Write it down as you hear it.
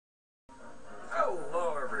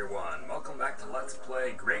let's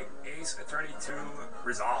play Great Ace Attorney 2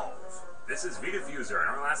 Resolve. This is VitaFuser. In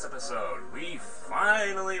our last episode, we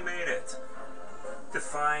finally made it to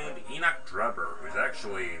find Enoch Drebber, who's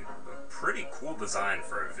actually a pretty cool design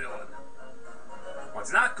for a villain.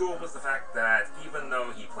 What's not cool was the fact that even though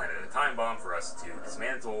he planted a time bomb for us to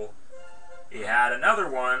dismantle, he had another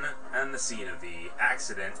one on the scene of the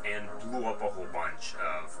accident and blew up a whole bunch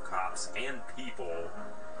of cops and people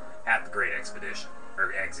at the Great Expedition,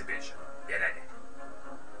 or Exhibition.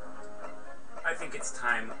 I think it's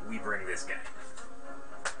time we bring this guy.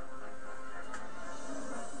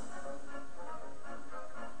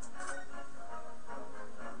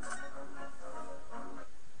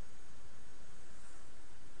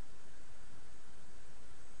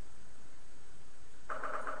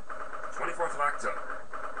 Of October.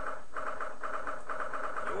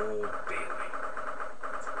 The Old Bailey.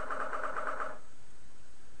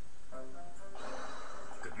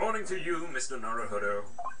 Good morning to you, Mr. Naruhodo.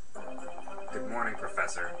 Good morning,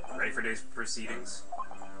 Professor. Ready for today's proceedings?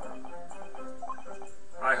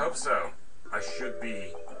 I hope so. I should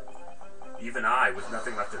be. Even I, with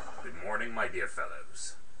nothing left of good morning, my dear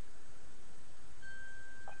fellows.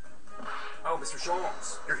 Oh, Mr.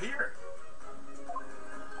 Sholmes, you're here.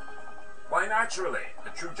 Why, naturally, a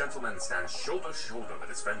true gentleman stands shoulder to shoulder with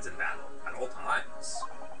his friends in battle, at all times.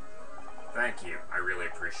 Thank you, I really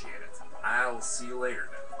appreciate it. I'll see you later,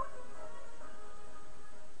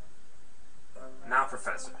 then. Now,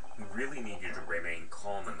 Professor, we really need you to remain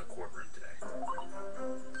calm in the courtroom today.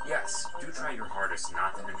 Yes, do try your hardest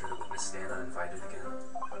not to enter the witness stand uninvited again.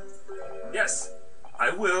 Yes,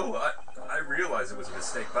 I will. I realize it was a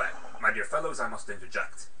mistake, but, my dear fellows, I must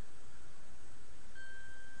interject.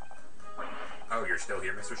 Oh, you're still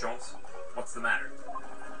here, Mr. Schultz? What's the matter?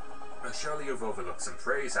 Surely you've overlooked some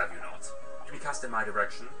praise, have you not? To be cast in my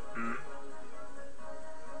direction,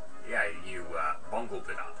 Yeah, you, bungled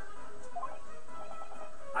it up.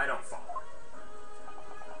 I don't follow.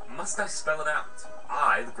 Must I spell it out?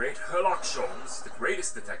 I, the great Sherlock Holmes, the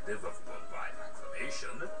greatest detective of worldwide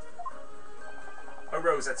acclamation,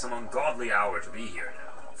 arose at some ungodly hour to be here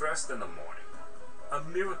now, first in the morning. A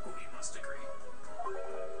miracle, you must agree.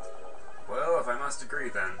 Well, if I must agree,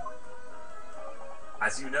 then.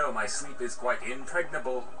 As you know, my sleep is quite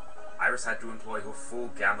impregnable. Iris had to employ her full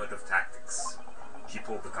gamut of tactics. She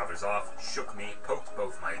pulled the covers off, shook me, poked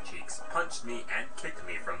both my cheeks, punched me, and kicked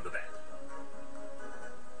me from the bed.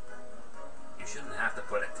 You shouldn't have to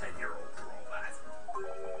put a 10-year-old through all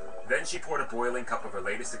that. Then she poured a boiling cup of her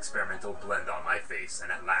latest experimental blend on my face,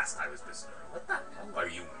 and at last I was bestirred. What the hell are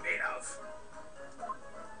you made of?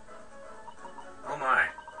 Oh my.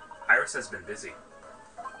 Iris has been busy.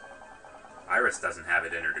 Iris doesn't have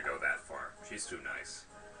it in her to go that far. She's too nice.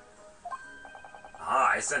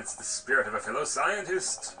 Ah, I sense the spirit of a fellow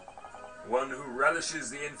scientist. One who relishes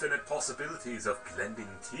the infinite possibilities of blending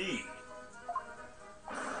tea.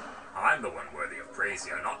 I'm the one worthy of praise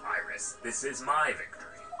here, not Iris. This is my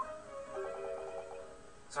victory.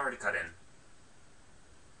 Sorry to cut in.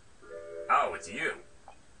 Oh, it's you.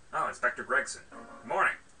 Oh, Inspector Gregson. Good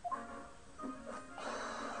morning.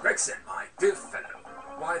 Gregson, my dear fellow,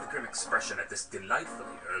 why the grim expression at this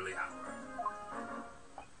delightfully early hour?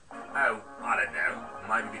 Oh, I don't know.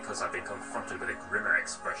 Maybe because I've been confronted with a grimmer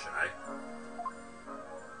expression, eh?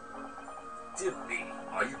 Dear me,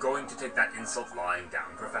 are you going to take that insult lying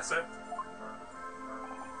down, Professor?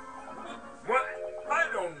 What? I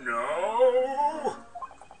don't know!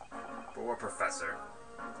 Poor Professor.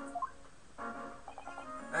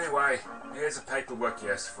 Anyway, here's the paperwork you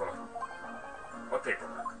asked for. What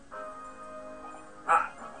paperwork?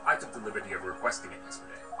 Ah, I took the liberty of requesting it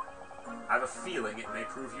yesterday. I have a feeling it may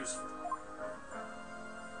prove useful.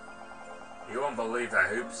 You won't believe the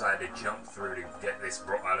hoops I had to jump through to get this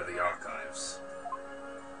brought out of the archives.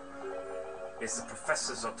 It's the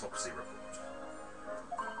professor's autopsy report.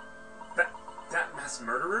 That mass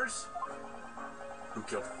murderers? Who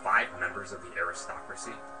killed 5 members of the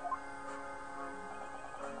aristocracy?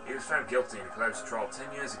 He was found guilty in a closed trial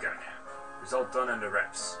 10 years ago now. It was all done under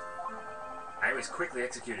wraps. I was quickly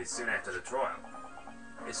executed soon after the trial.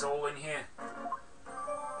 It's all in here.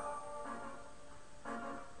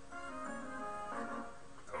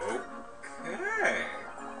 Okay.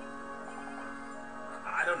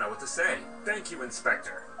 I don't know what to say. Thank you,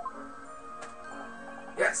 Inspector.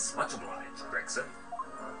 Yes, much obliged, Gregson.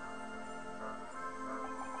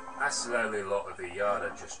 I slowly lot of the yard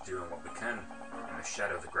are just doing what we can, in the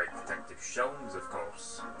shadow of the great Detective Sholmes, of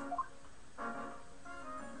course.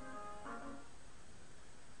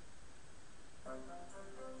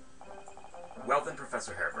 Well then,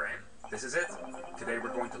 Professor Hairbrain, this is it. Today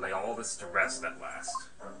we're going to lay all this to rest at last.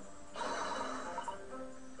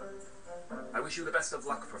 wish you the best of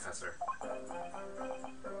luck, Professor.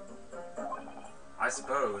 I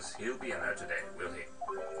suppose he'll be in there today, will he?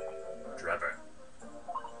 Drebber.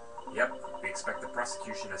 Yep, we expect the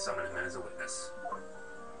prosecution to summon him as a witness.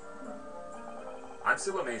 I'm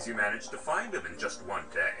still amazed you managed to find him in just one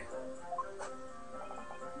day.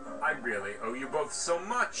 I really owe you both so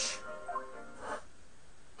much.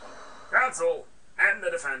 Counsel and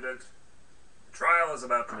the defendant. The trial is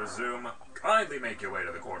about to resume. Kindly make your way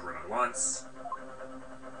to the courtroom at once.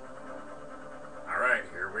 Alright,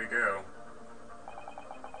 here we go.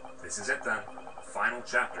 This is it then. Final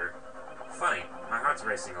chapter. Funny, my heart's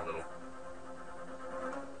racing a little.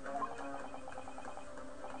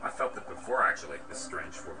 I felt it before, actually, this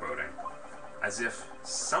strange foreboding. As if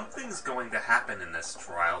something's going to happen in this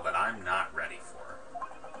trial that I'm not ready for.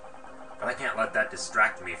 But I can't let that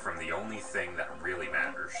distract me from the only thing that really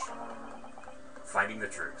matters. Finding the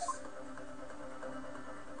truth.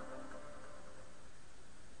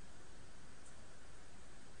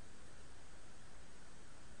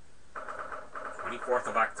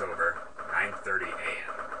 of October, 9:30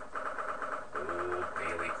 a.m. Old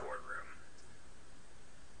Bailey Courtroom.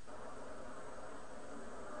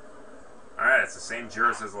 Alright, it's the same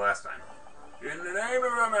jurors as the last time. In the name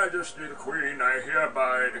of Her Majesty the Queen, I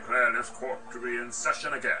hereby declare this court to be in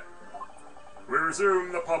session again. We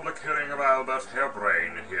resume the public hearing of Albert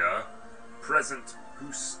Hairbrain here, present,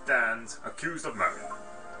 who stands accused of murder.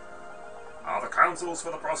 Are the counsels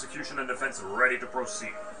for the prosecution and defense ready to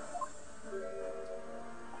proceed?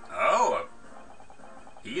 Oh,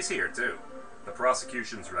 he's here too. The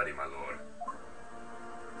prosecution's ready, my lord.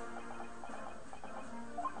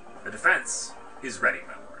 The defense is ready,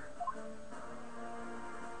 my lord.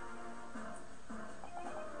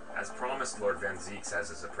 As promised, Lord Van Zeeks has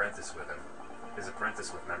his apprentice with him. His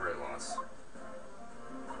apprentice with memory loss.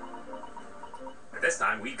 But this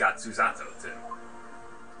time, we got Susato, too.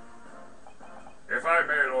 If I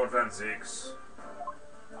may, Lord Van Zeeks.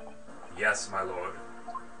 Yes, my lord.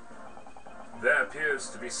 There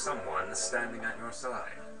appears to be someone standing at your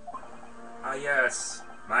side. Ah, yes.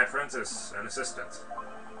 My apprentice and assistant.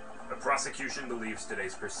 The prosecution believes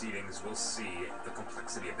today's proceedings will see the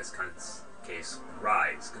complexity of this case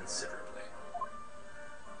rise considerably.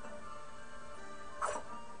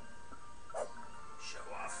 Show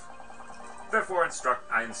off. Therefore,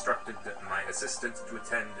 I instructed my assistant to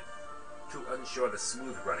attend to ensure the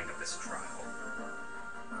smooth running of this trial.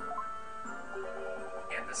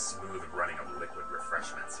 And the smooth running of liquid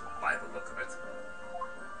refreshments, by the look of it.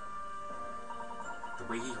 The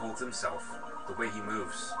way he holds himself, the way he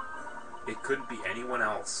moves, it couldn't be anyone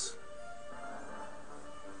else.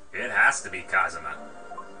 It has to be Kazuma.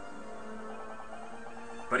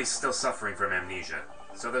 But he's still suffering from amnesia,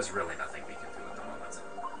 so there's really nothing we can do at the moment.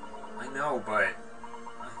 I know, but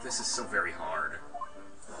this is so very hard.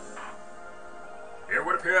 It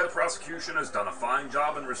would appear the prosecution has done a fine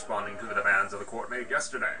job in responding to the demands of the court made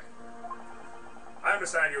yesterday. I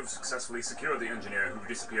understand you have successfully secured the engineer who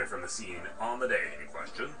disappeared from the scene on the day in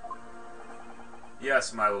question.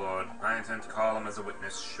 Yes, my lord. I intend to call him as a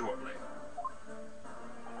witness shortly.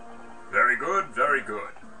 Very good, very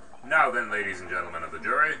good. Now then, ladies and gentlemen of the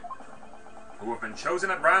jury, who have been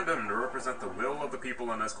chosen at random to represent the will of the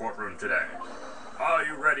people in this courtroom today, are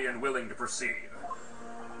you ready and willing to proceed?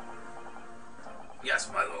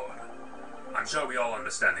 Yes, my lord. I'm sure we all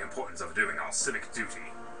understand the importance of doing our civic duty.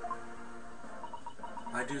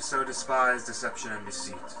 I do so despise deception and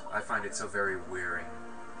deceit. I find it so very wearing.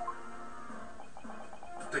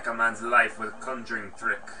 To take a man's life with a conjuring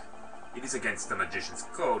trick, it is against the magician's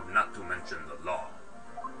code, not to mention the law.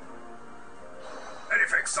 Any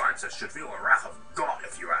fake scientist should feel the wrath of God,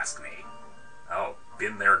 if you ask me. Oh,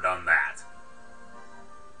 been there, done that.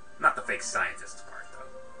 Not the fake scientist part,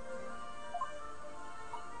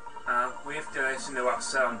 though. We have to listen to what's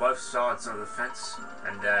said on both sides of the fence,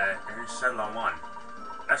 and settle on one.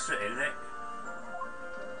 That's it, isn't it?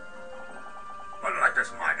 Wasn't like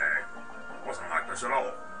this in my day. Wasn't like this at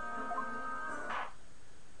all.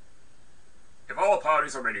 If all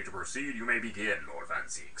parties are ready to proceed, you may begin, Lord Van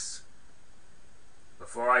Zeeks.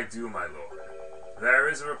 Before I do, my lord, there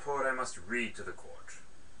is a report I must read to the court.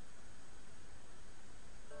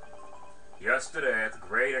 Yesterday, at the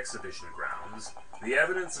Great Exhibition Grounds, the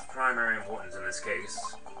evidence of primary importance in this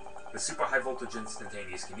case, the super high voltage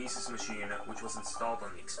instantaneous kinesis machine, which was installed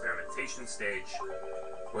on the experimentation stage,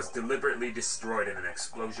 was deliberately destroyed in an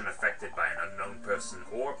explosion affected by an unknown person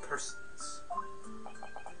or persons.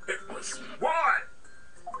 It was what?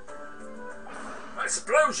 An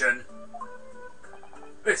explosion?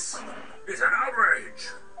 This is an outrage!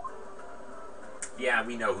 Yeah,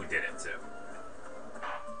 we know who did it too.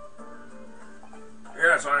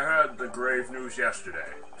 Yes, I heard the grave news yesterday.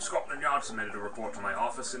 Scotland Yard submitted a report to my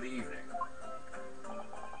office in the evening.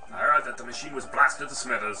 I heard that the machine was blasted to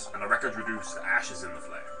smithereens and the records reduced to ashes in the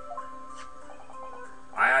flame.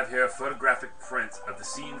 I have here a photographic print of the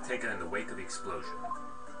scene taken in the wake of the explosion.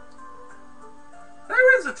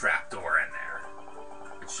 There is a trapdoor in there.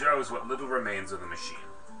 It shows what little remains of the machine.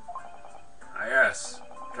 Ah yes,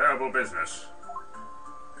 terrible business.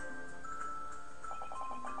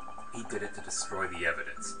 He did it to destroy the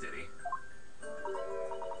evidence, did he?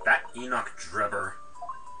 That Enoch Drebber.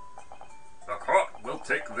 The court will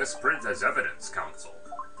take this print as evidence, counsel.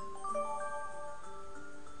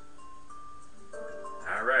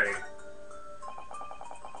 Alrighty.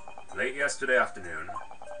 Late yesterday afternoon,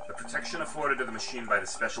 the protection afforded to the machine by the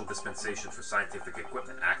Special Dispensation for Scientific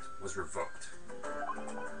Equipment Act was revoked.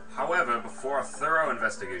 However, before a thorough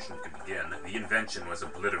investigation could begin, the invention was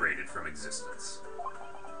obliterated from existence.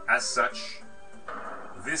 As such,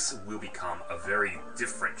 this will become a very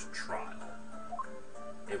different trial.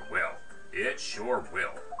 It will. It sure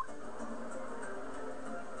will.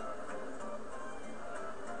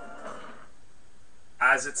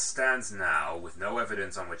 As it stands now, with no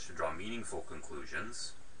evidence on which to draw meaningful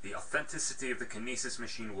conclusions, the authenticity of the kinesis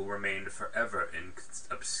machine will remain forever in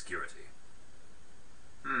obscurity.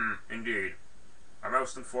 Indeed. A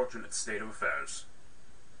most unfortunate state of affairs.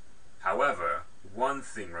 However, one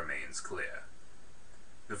thing remains clear.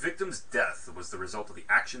 The victim's death was the result of the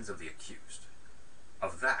actions of the accused.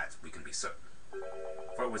 Of that, we can be certain.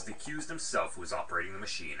 For it was the accused himself who was operating the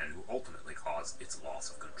machine and who ultimately caused its loss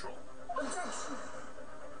of control.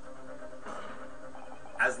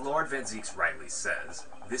 As Lord Van Zieks rightly says,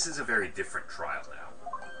 this is a very different trial now.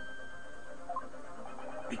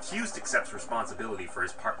 The accused accepts responsibility for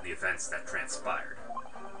his part in the events that transpired.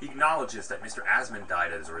 He acknowledges that Mr. Asman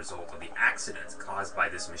died as a result of the accident caused by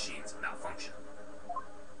this machine's malfunction.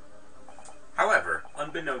 However,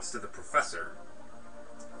 unbeknownst to the professor,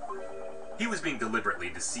 he was being deliberately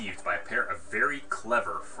deceived by a pair of very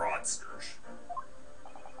clever fraudsters.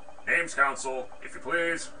 Names, counsel, if you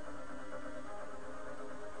please.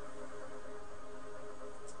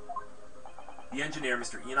 The engineer,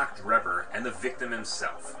 Mr. Enoch Drebber, and the victim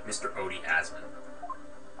himself, Mr. Odie Asman.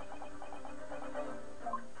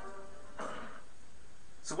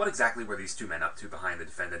 So what exactly were these two men up to behind the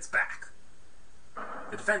defendant's back?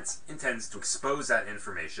 The defense intends to expose that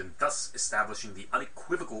information, thus establishing the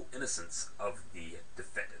unequivocal innocence of the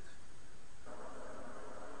defendant.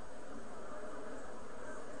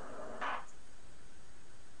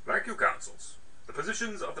 Thank you, counsels. The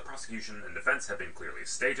positions of the prosecution and defense have been clearly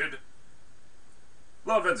stated.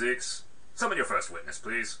 Lord Van Zieks, summon your first witness,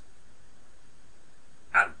 please.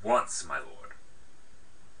 At once, my lord.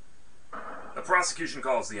 The prosecution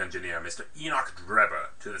calls the engineer, Mr. Enoch Drebber,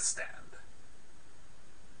 to the stand.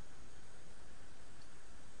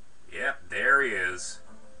 Yep, there he is.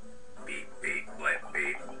 Beep, beep, blip,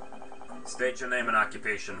 beep. State your name and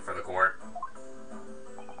occupation for the court.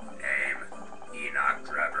 Name, Enoch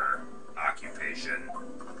Drebber. Occupation.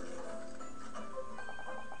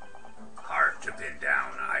 Hard to pin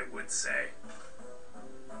down, I would say.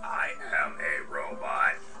 I am a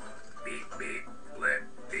robot. Beep, beep, blip,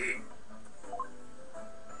 beep.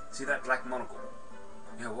 See that black monocle?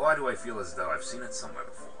 Yeah, why do I feel as though I've seen it somewhere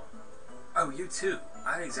before? Oh, you too.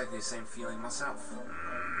 I had exactly the same feeling myself.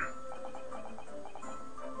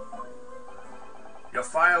 Your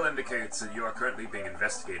file indicates that you are currently being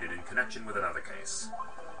investigated in connection with another case.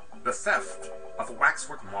 The theft of a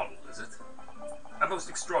waxwork model, is it? A most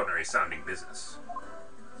extraordinary sounding business.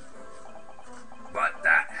 But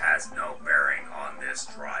that has no bearing on this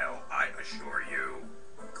trial, I assure you.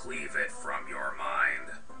 Cleave it from your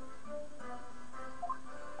mind.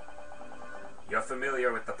 You're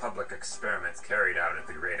familiar with the public experiments carried out at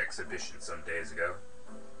the Great Exhibition some days ago.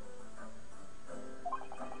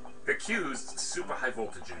 The accused super high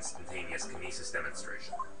voltage instantaneous kinesis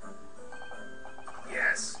demonstration.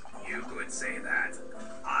 Yes, you could say that.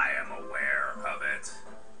 I am aware of it.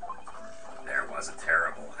 There was a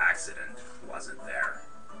terrible accident, wasn't there?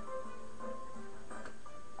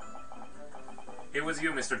 It was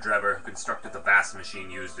you, Mr. Drebber, who constructed the vast machine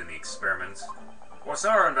used in the experiments. Or so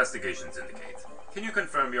our investigations indicate. Can you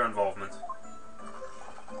confirm your involvement?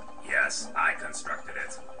 Yes, I constructed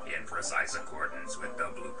it, in precise accordance with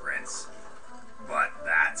the blueprints. But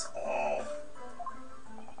that's all.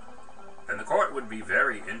 Then the court would be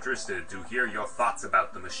very interested to hear your thoughts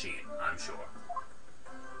about the machine, I'm sure.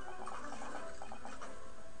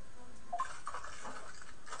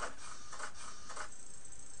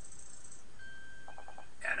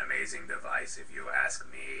 An amazing device, if you ask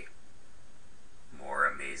me. More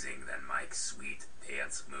amazing than Mike's sweet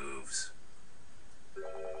dance moves.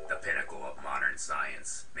 The pinnacle of modern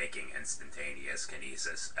science, making instantaneous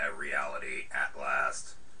kinesis a reality at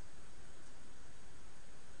last.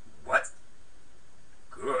 What?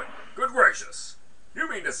 Good. Good gracious. You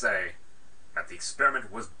mean to say that the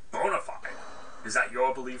experiment was bona fide? Is that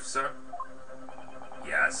your belief, sir?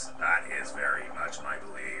 Yes, that is very much my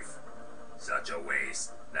belief. Such a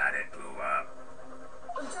waste that it blew up.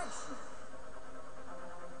 Objection.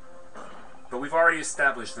 But we've already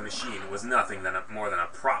established the machine was nothing more than a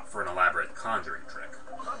prop for an elaborate conjuring trick.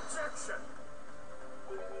 Objection.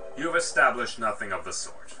 You've established nothing of the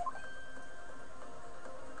sort.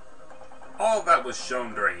 All that was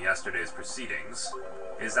shown during yesterday's proceedings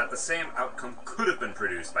is that the same outcome could have been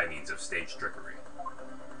produced by means of stage trickery.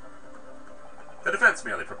 The defense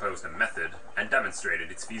merely proposed a method and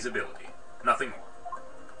demonstrated its feasibility. Nothing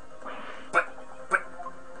more. But...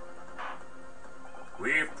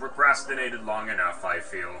 We've procrastinated long enough, I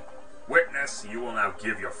feel. Witness, you will now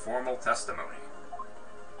give your formal testimony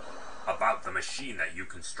about the machine that you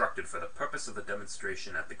constructed for the purpose of the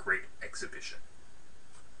demonstration at the Great Exhibition.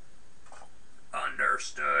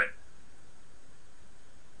 Understood.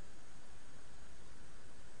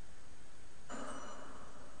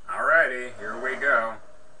 Alrighty, here we go.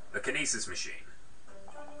 The kinesis machine.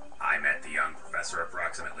 I met the young professor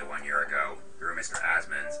approximately 1 year ago through Mr.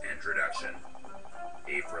 Asman's introduction.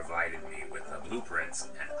 He provided me with the blueprints,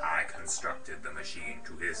 and I constructed the machine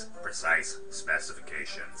to his precise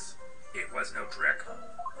specifications. It was no trick.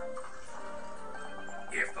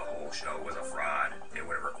 If the whole show was a fraud, it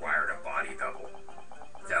would have required a body double.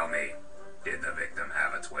 Tell me, did the victim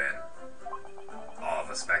have a twin? All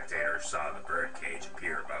the spectators saw the birdcage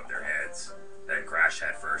appear above their heads, then crash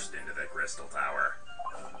headfirst into the crystal tower.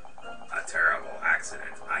 A terrible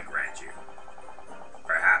accident, I grant you.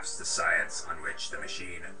 Perhaps the science on which the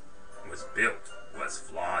machine was built was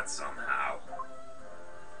flawed somehow.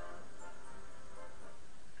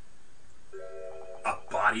 A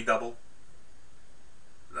body double?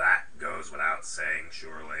 That goes without saying,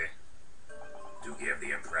 surely. To give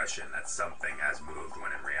the impression that something has moved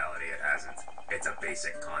when in reality it hasn't. It's a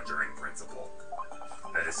basic conjuring principle.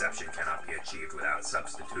 The deception cannot be achieved without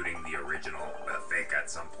substituting the original with a fake at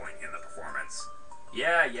some point in the performance.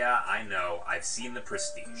 Yeah, I know. I've seen The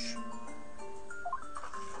Prestige.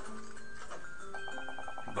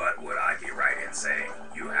 But would I be right in saying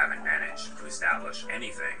you haven't managed to establish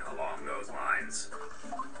anything along those lines?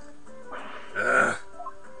 Ugh.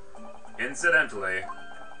 Incidentally,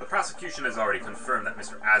 the prosecution has already confirmed that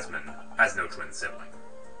Mr. Asman has no twin sibling.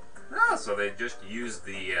 Oh, so they just used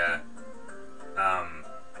the,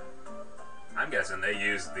 I'm guessing they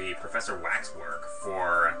used the Professor Waxwork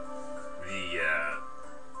for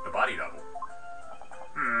the body double.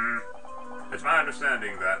 It's my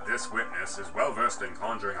understanding that this witness is well versed in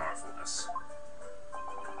conjuring artfulness.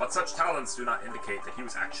 But such talents do not indicate that he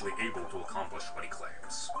was actually able to accomplish what he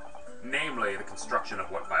claims. Namely, the construction of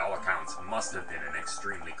what by all accounts must have been an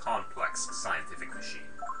extremely complex scientific machine.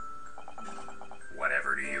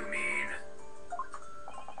 Whatever do you mean?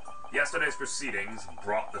 Yesterday's proceedings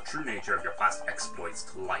brought the true nature of your past exploits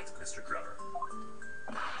to light, Mr. Drebber.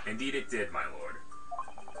 Indeed it did, my lord.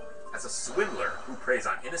 As a swindler who preys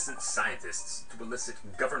on innocent scientists to elicit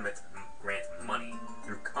government grant money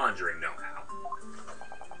through conjuring know-how.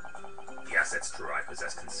 Yes, it's true, I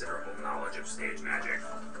possess considerable knowledge of stage magic.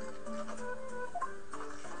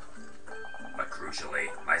 But crucially,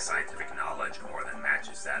 my scientific knowledge more than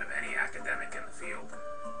matches that of any academic in the field.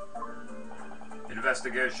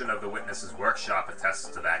 Investigation of the witness's workshop attests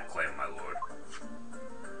to that claim, my lord.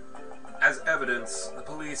 As evidence, the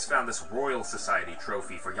police found this Royal Society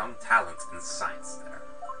trophy for young talent in science there.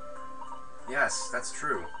 Yes, that's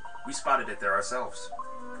true. We spotted it there ourselves.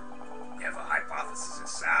 If a hypothesis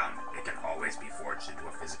is sound, it can always be forged into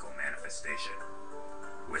a physical manifestation,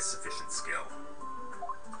 with sufficient skill.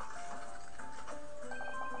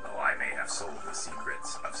 Though I may have sold the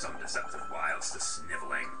secrets of some deceptive wiles to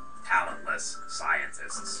sniveling, talentless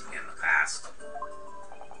scientists in the past.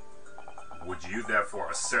 Would you therefore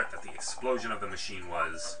assert that the explosion of the machine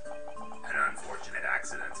was an unfortunate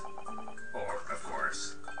accident? Or, of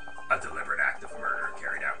course, a deliberate act of murder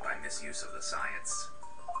carried out by misuse of the science?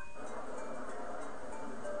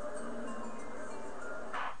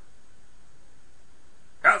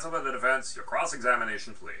 Counsel for the defense, your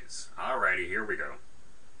cross-examination, please. Alrighty, here we go.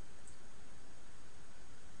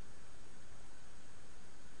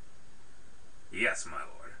 Yes, my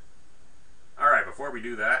lord. Alright, before we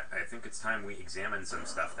do that, I think it's time we examine some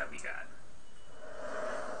stuff that we got.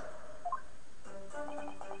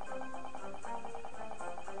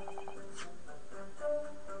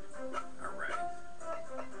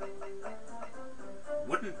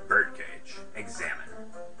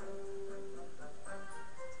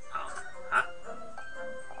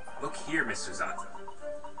 Look here, Mr. Zato.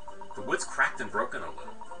 The wood's cracked and broken a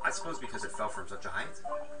little. I suppose because it fell from such a height?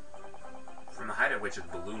 From the height at which the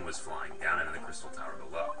balloon was flying down into the crystal tower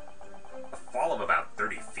below. A fall of about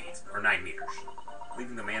 30 feet, or 9 meters,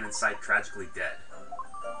 leaving the man inside tragically dead.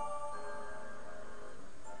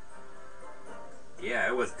 Yeah,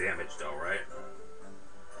 it was damaged though, right?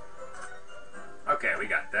 Okay, we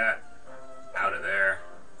got that. Out of there.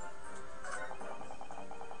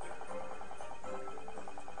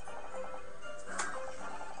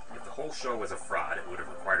 If the whole show was a fraud, it would have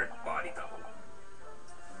required a body double.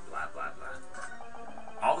 Blah, blah, blah.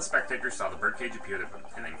 All the spectators saw the birdcage appear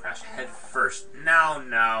and then crash head first.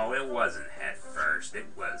 No, it wasn't head first. It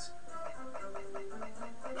was...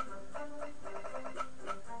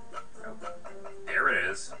 Oh, there it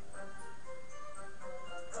is.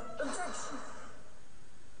 Objection.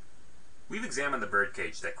 We've examined the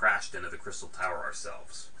birdcage that crashed into the crystal tower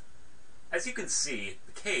ourselves. As you can see,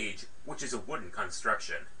 the cage, which is a wooden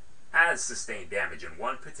construction, has sustained damage in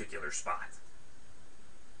one particular spot.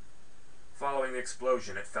 Following the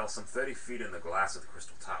explosion, it fell some 30 feet in the glass of the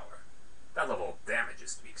crystal tower. That level of damage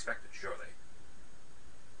is to be expected, surely.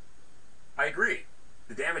 I agree.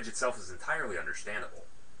 The damage itself is entirely understandable.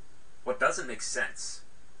 What doesn't make sense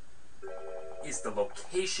is the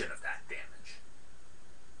location of that damage.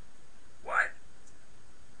 What?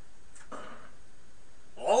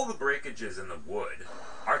 All the breakages in the wood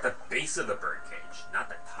are at the base of the birdcage, not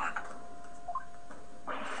the top.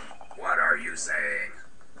 What are you saying?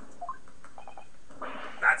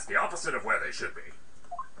 That's the opposite of where they should be.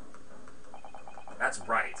 That's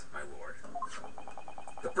right, my lord.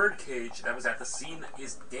 The birdcage that was at the scene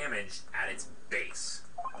is damaged at its base.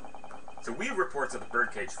 So we have reports of the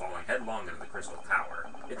birdcage falling headlong into the crystal tower,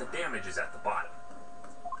 yet the damage is at the bottom.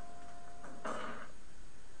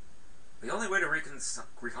 The only way to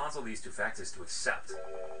reconcile these two facts is to accept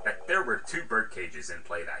that there were two birdcages in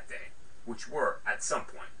play that day, which were, at some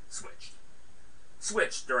point, switched.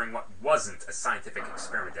 Switched during what wasn't a scientific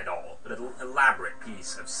experiment at all, but an elaborate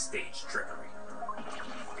piece of staged trickery.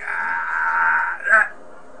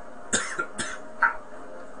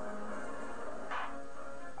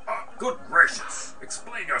 Good gracious!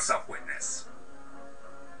 Explain yourself, witness!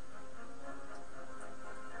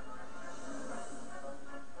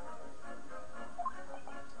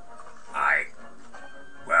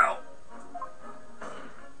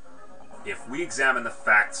 If we examine the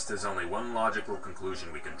facts, there's only one logical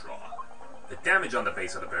conclusion we can draw. The damage on the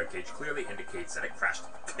base of the birdcage clearly indicates that it crashed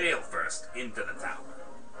tail first into the tower.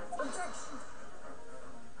 Objection.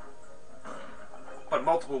 But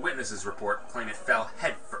multiple witnesses claim it fell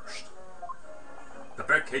head first. The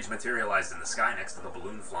birdcage materialized in the sky next to the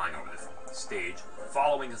balloon flying over the stage,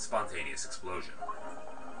 following a spontaneous explosion,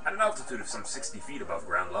 at an altitude of some 60 feet above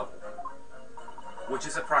ground level, which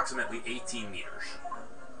is approximately 18 meters.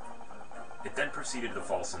 It then proceeded to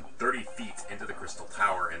fall some 30 feet into the crystal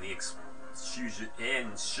tower in the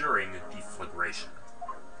ensuing deflagration.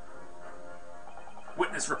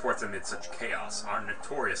 Witness reports amid such chaos are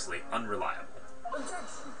notoriously unreliable.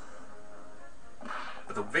 Objection.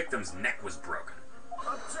 But the victim's neck was broken.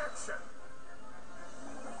 Objection.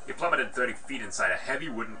 He plummeted 30 feet inside a heavy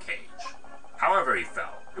wooden cage. However he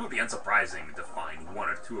fell, it would be unsurprising to find one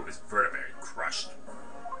or two of his vertebrae crushed.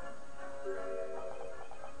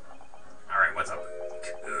 Alright, what's up?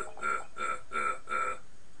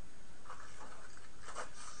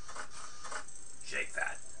 Shake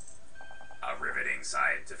that. A riveting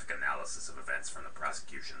scientific analysis of events from the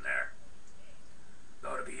prosecution there.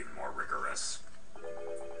 Though to be even more rigorous,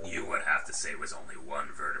 you would have to say it was only one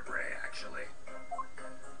vertebrae, actually.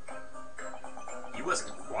 He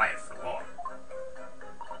wasn't quiet for long.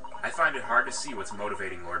 I find it hard to see what's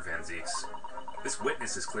motivating Lord Van Zieks. This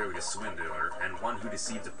witness is clearly a swindler, and one who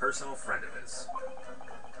deceived a personal friend of his.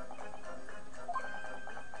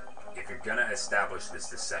 If you're gonna establish this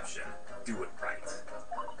deception, do it right.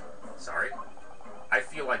 Sorry? I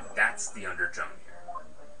feel like that's the undertone here.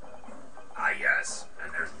 Ah yes,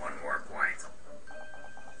 and there's one more point.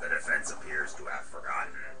 The defense appears to have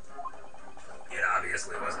forgotten. It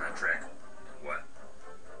obviously wasn't a trick. What?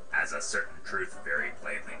 As a certain truth very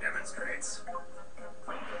plainly demonstrates.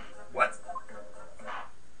 What?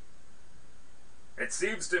 It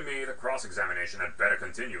seems to me the cross-examination had better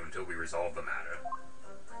continue until we resolve the matter.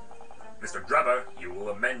 Mr. Drebber, you will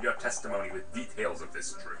amend your testimony with details of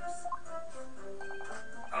this truth.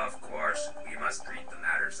 Of course, we must treat the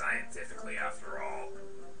matter scientifically after all.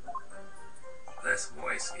 This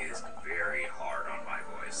voice is very hard on my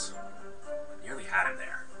voice. Nearly had him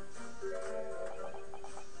there.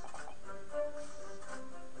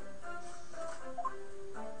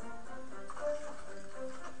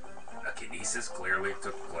 kinesis clearly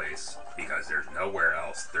took place because there's nowhere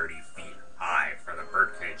else 30 feet high for the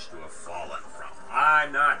birdcage to have fallen from.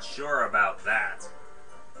 I'm not sure about that.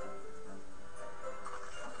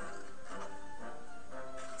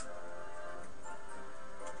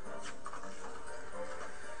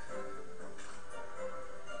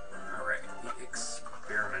 Alright, the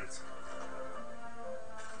experiment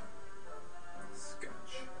sketch.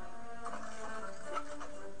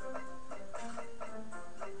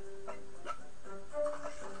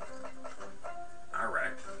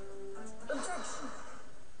 Alright. Objection.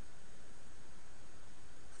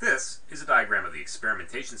 This is a diagram of the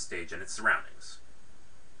experimentation stage and its surroundings.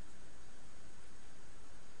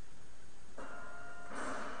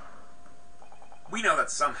 We know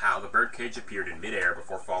that somehow the birdcage appeared in midair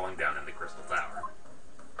before falling down in the crystal tower.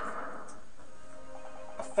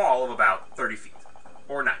 A fall of about 30 feet,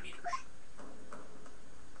 or 9 meters.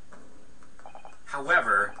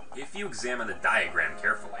 However, if you examine the diagram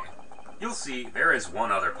carefully, you'll see there is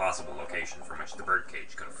one other possible location from which the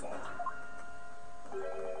birdcage could have fallen.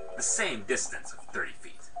 The same distance of 30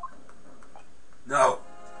 feet. No!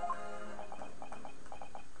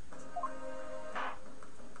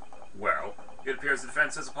 Well, it appears the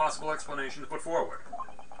defense has a possible explanation to put forward.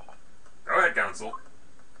 Go ahead, counsel.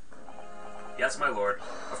 Yes, my lord.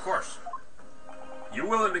 Of course. You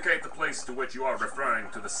will indicate the place to which you are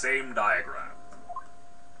referring to the same diagram.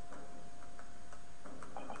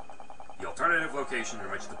 The alternative location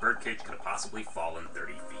from which the birdcage could have possibly fallen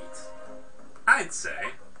 30 feet. I'd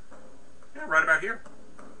say, yeah, right about here.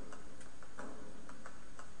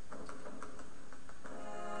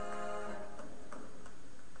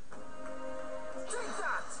 Take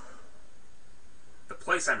that! The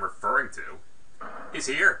place I'm referring to is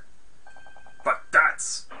here. But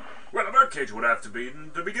that's where the birdcage would have to be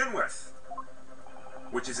to begin with.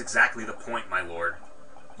 Which is exactly the point, my lord.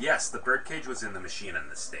 Yes, the birdcage was in the machine on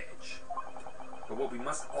this stage. But what we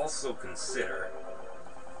must also consider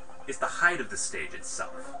is the height of the stage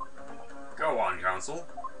itself. Go on, counsel.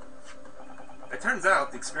 It turns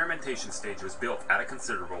out the experimentation stage was built at a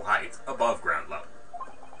considerable height above ground level.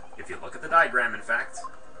 If you look at the diagram, in fact,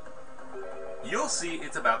 you'll see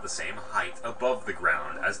it's about the same height above the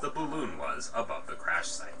ground as the balloon was above the crash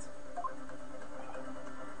site.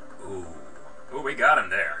 Ooh, we got him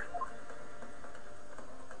there.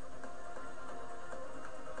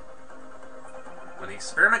 When the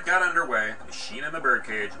experiment got underway, the machine and the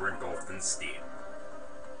birdcage were engulfed in steam.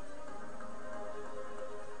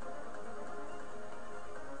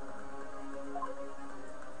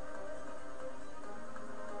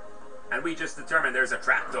 And we just determined there's a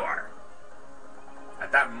trapdoor.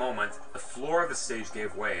 At that moment, the floor of the stage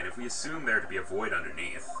gave way, and if we assume there to be a void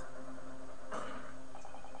underneath,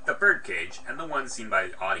 the birdcage and the one seen by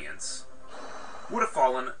the audience would have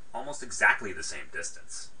fallen almost exactly the same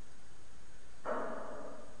distance.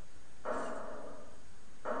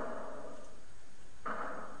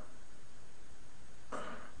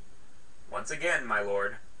 Once again, my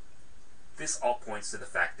lord, this all points to the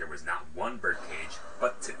fact there was not one birdcage,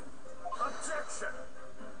 but two. Objection!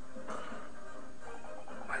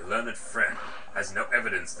 My learned friend has no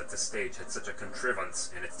evidence that the stage had such a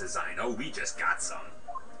contrivance in its design. Oh, we just got some.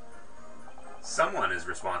 Someone is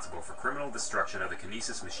responsible for criminal destruction of the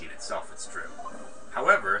kinesis machine itself, it's true.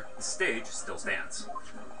 However, the stage still stands.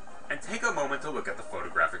 And take a moment to look at the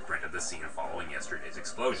photographic print of the scene following yesterday's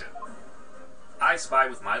explosion. I spy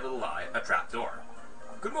with my little eye a trapdoor.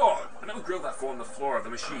 Good lord, the metal grill that formed the floor of the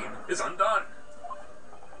machine is undone.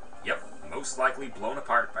 Yep, most likely blown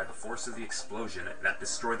apart by the force of the explosion that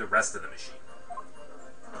destroyed the rest of the machine.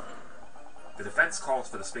 The defense calls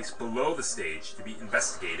for the space below the stage to be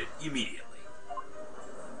investigated immediately.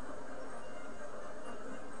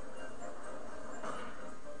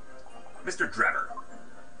 Mr. Drebber,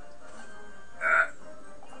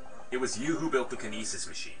 it was you who built the kinesis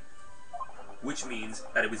machine. Which means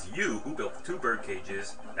that it was you who built the two bird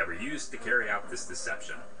cages that were used to carry out this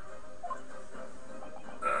deception.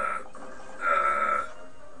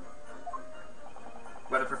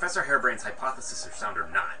 Whether Professor Harebrain's hypothesis are sound or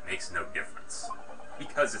not makes no difference.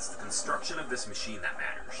 Because it's the construction of this machine that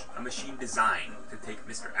matters. A machine designed to take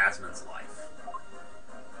Mr. Asman's life.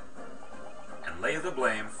 And lay the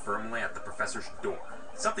blame firmly at the professor's door.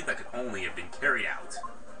 Something that could only have been carried out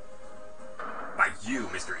by you,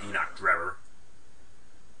 Mr. Enoch Drebber.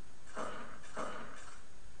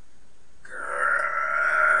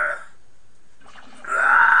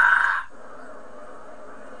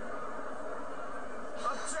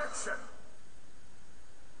 Objection!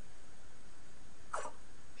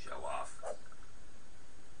 Show off.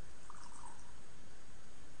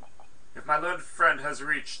 If My learned friend has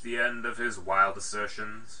reached the end of his wild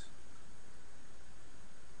assertions.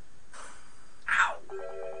 Ow!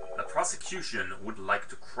 The prosecution would like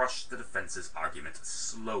to crush the defense's argument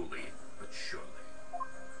slowly but surely.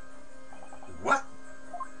 What?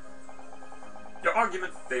 Your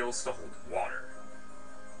argument fails to hold water.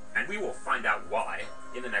 And we will find out why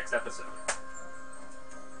in the next episode.